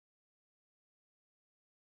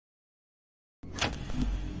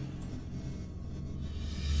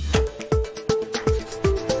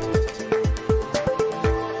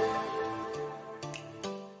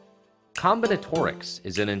Combinatorics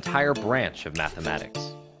is an entire branch of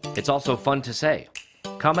mathematics. It's also fun to say.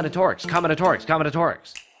 Combinatorics, combinatorics,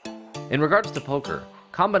 combinatorics. In regards to poker,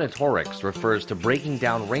 combinatorics refers to breaking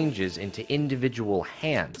down ranges into individual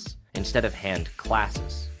hands instead of hand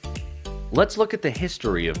classes. Let's look at the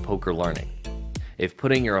history of poker learning. If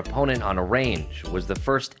putting your opponent on a range was the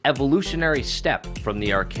first evolutionary step from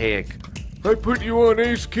the archaic, "I put you on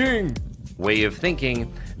ace-king" way of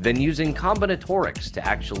thinking, then using combinatorics to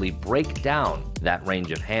actually break down that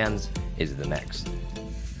range of hands is the next.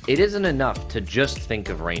 It isn't enough to just think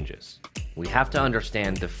of ranges. We have to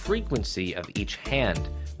understand the frequency of each hand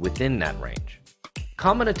within that range.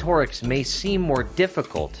 Combinatorics may seem more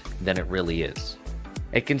difficult than it really is.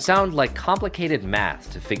 It can sound like complicated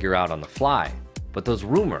math to figure out on the fly, but those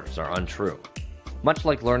rumors are untrue. Much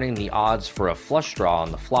like learning the odds for a flush draw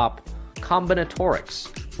on the flop, combinatorics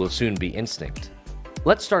will soon be instinct.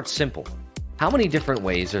 Let's start simple. How many different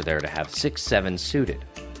ways are there to have 6-7 suited?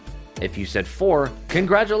 If you said 4,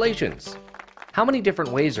 congratulations! How many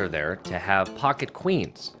different ways are there to have pocket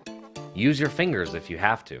queens? Use your fingers if you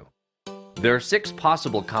have to. There are 6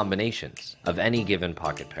 possible combinations of any given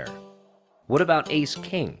pocket pair. What about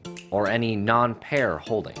ace-king or any non-pair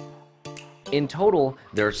holding? In total,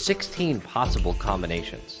 there are 16 possible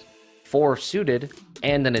combinations, 4 suited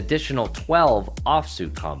and an additional 12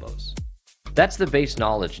 offsuit combos. That's the base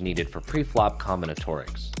knowledge needed for pre-flop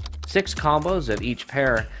combinatorics. 6 combos of each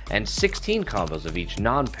pair and 16 combos of each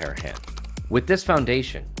non-pair hand. With this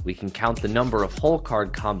foundation, we can count the number of hole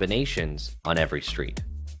card combinations on every street.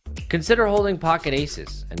 Consider holding pocket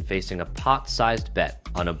aces and facing a pot-sized bet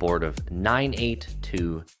on a board of 9-8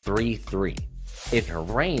 to 3-3. If your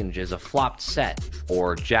range is a flopped set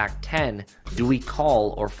or Jack-10, do we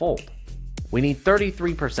call or fold? We need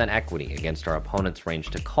 33% equity against our opponent's range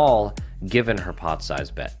to call, given her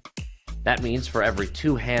pot-sized bet. That means for every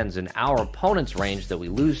 2 hands in our opponent's range that we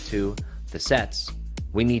lose to, the sets,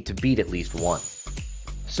 we need to beat at least 1.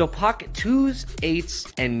 So pocket 2s,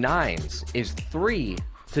 8s, and 9s is 3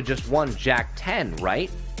 to just 1 Jack-10,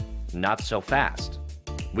 right? Not so fast.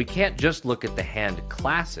 We can't just look at the hand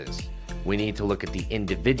classes, we need to look at the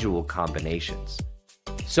individual combinations.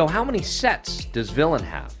 So how many sets does villain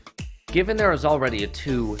have? Given there is already a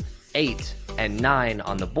 2, 8, and 9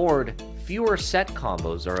 on the board, fewer set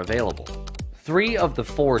combos are available. 3 of the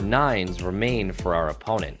 4 9s remain for our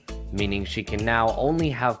opponent, meaning she can now only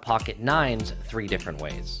have pocket 9s 3 different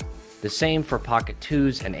ways. The same for pocket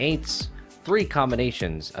 2s and 8s, 3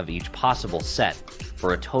 combinations of each possible set,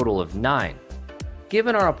 for a total of 9.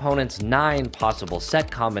 Given our opponent's 9 possible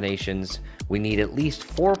set combinations, we need at least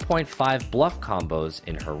 4.5 bluff combos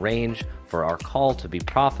in her range for our call to be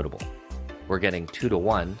profitable. We're getting 2 to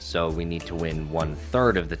 1, so we need to win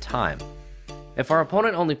 1/3 of the time. If our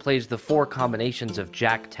opponent only plays the 4 combinations of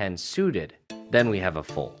Jack-10 suited, then we have a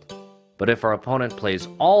fold. But if our opponent plays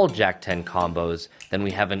all Jack-10 combos, then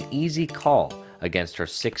we have an easy call against her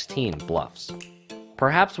 16 bluffs.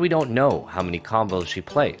 Perhaps we don't know how many combos she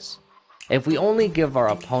plays. If we only give our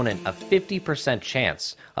opponent a 50%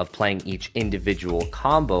 chance of playing each individual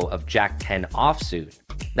combo of Jack-10 offsuit,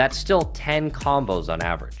 that's still 10 combos on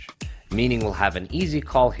average, meaning we'll have an easy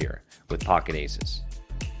call here with pocket aces.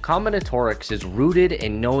 Combinatorics is rooted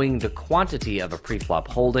in knowing the quantity of a preflop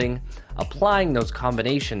holding, applying those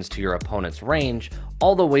combinations to your opponent's range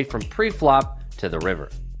all the way from preflop to the river.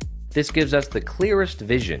 This gives us the clearest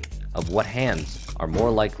vision of what hands are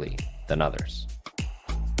more likely than others.